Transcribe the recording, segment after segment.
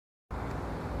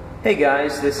Hey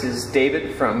guys, this is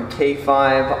David from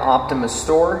K5 Optima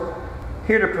Store,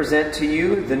 here to present to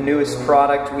you the newest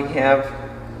product we have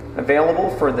available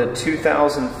for the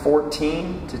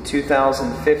 2014 to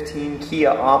 2015 Kia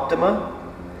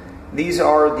Optima. These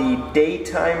are the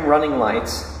daytime running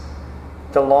lights,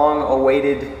 the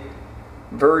long-awaited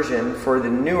version for the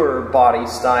newer body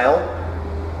style.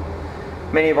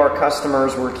 Many of our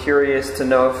customers were curious to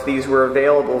know if these were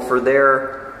available for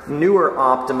their newer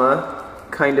Optima,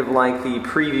 kind of like the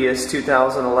previous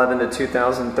 2011 to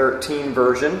 2013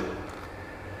 version.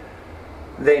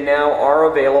 They now are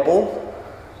available.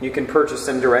 You can purchase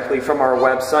them directly from our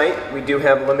website. We do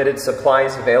have limited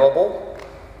supplies available.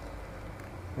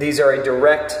 These are a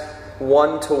direct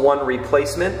one-to-one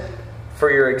replacement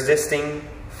for your existing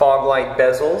fog light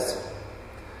bezels.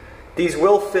 These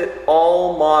will fit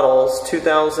all models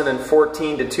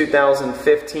 2014 to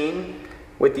 2015,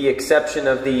 with the exception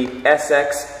of the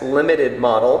SX Limited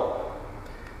model.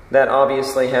 That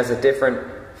obviously has a different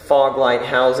fog light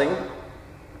housing.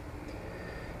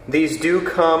 These do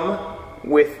come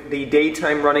with the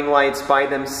daytime running lights by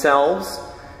themselves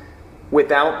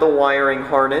without the wiring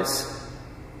harness.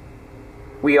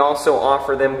 We also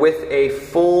offer them with a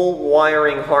full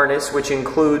wiring harness, which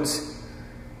includes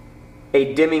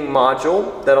a dimming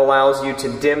module that allows you to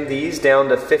dim these down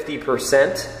to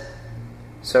 50%.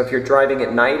 So if you're driving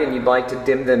at night and you'd like to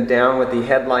dim them down with the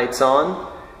headlights on,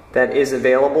 that is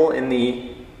available in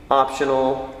the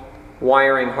optional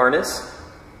wiring harness.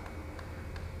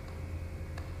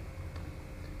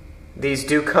 These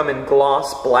do come in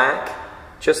gloss black,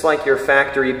 just like your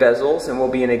factory bezels, and will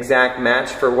be an exact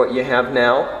match for what you have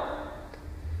now.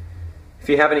 If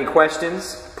you have any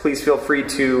questions, please feel free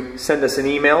to send us an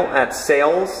email at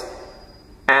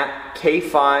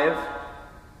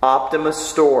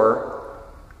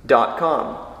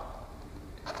sales@k5optimastore.com.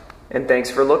 And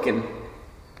thanks for looking.